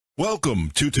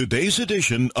Welcome to today's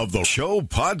edition of the Show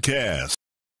Podcast.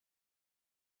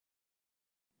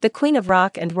 The queen of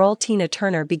rock and roll Tina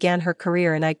Turner began her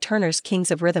career in Ike Turner's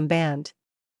Kings of Rhythm band.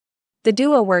 The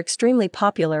duo were extremely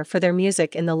popular for their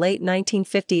music in the late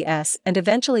 1950s and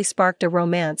eventually sparked a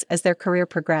romance as their career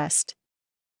progressed.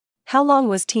 How long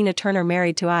was Tina Turner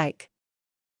married to Ike?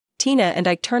 Tina and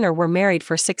Ike Turner were married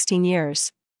for 16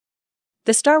 years.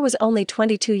 The star was only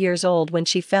 22 years old when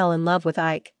she fell in love with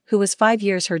Ike, who was 5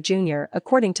 years her junior,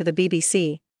 according to the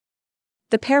BBC.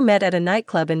 The pair met at a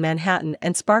nightclub in Manhattan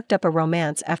and sparked up a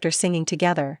romance after singing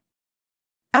together.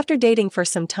 After dating for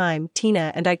some time,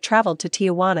 Tina and Ike traveled to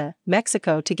Tijuana,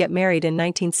 Mexico to get married in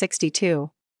 1962.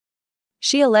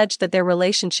 She alleged that their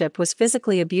relationship was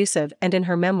physically abusive, and in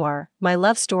her memoir, My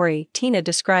Love Story, Tina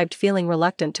described feeling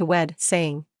reluctant to wed,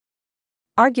 saying,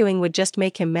 "Arguing would just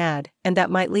make him mad, and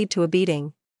that might lead to a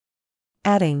beating."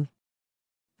 Adding,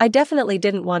 "I definitely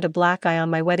didn't want a black eye on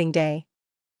my wedding day."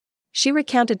 She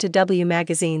recounted to W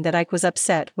Magazine that Ike was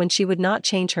upset when she would not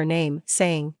change her name,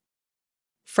 saying,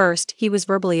 "First, he was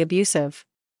verbally abusive.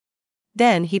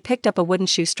 Then he picked up a wooden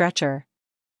shoe stretcher.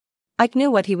 Ike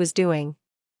knew what he was doing.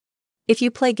 If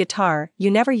you play guitar, you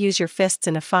never use your fists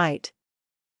in a fight.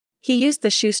 He used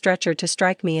the shoe stretcher to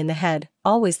strike me in the head,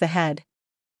 always the head."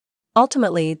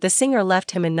 Ultimately, the singer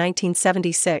left him in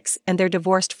 1976 and their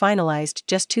divorce finalized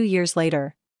just 2 years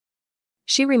later.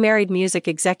 She remarried music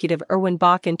executive Erwin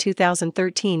Bach in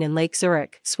 2013 in Lake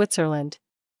Zurich, Switzerland.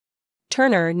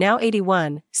 Turner, now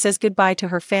 81, says goodbye to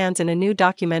her fans in a new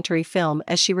documentary film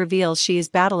as she reveals she is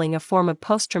battling a form of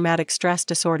post-traumatic stress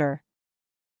disorder.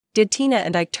 Did Tina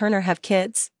and Ike Turner have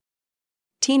kids?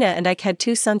 Tina and Ike had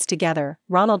 2 sons together,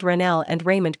 Ronald Rennell and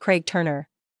Raymond Craig Turner.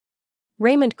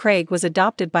 Raymond Craig was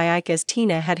adopted by Ike as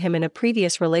Tina had him in a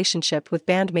previous relationship with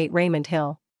bandmate Raymond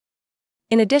Hill.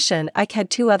 In addition, Ike had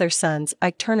 2 other sons,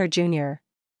 Ike Turner Jr.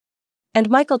 and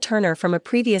Michael Turner, from a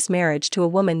previous marriage to a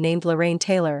woman named Lorraine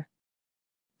Taylor.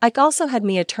 Ike also had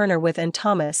Mia Turner with Ann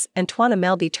Thomas and Twana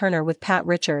Melby Turner with Pat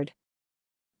Richard.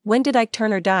 When did Ike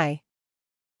Turner die?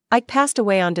 Ike passed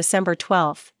away on December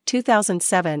 12,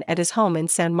 2007 at his home in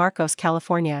San Marcos,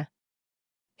 California.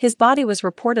 His body was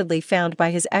reportedly found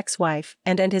by his ex-wife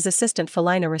and his assistant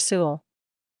Felina Rasul.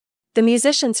 The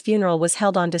musician's funeral was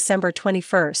held on December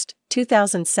 21,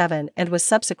 2007 and was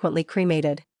subsequently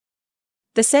cremated.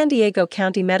 The San Diego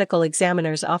County Medical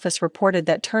Examiner's Office reported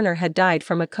that Turner had died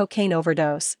from a cocaine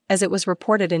overdose, as it was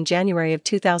reported in January of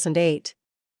 2008.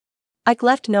 Ike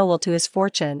left no will to his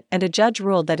fortune, and a judge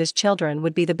ruled that his children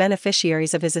would be the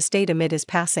beneficiaries of his estate amid his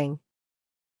passing.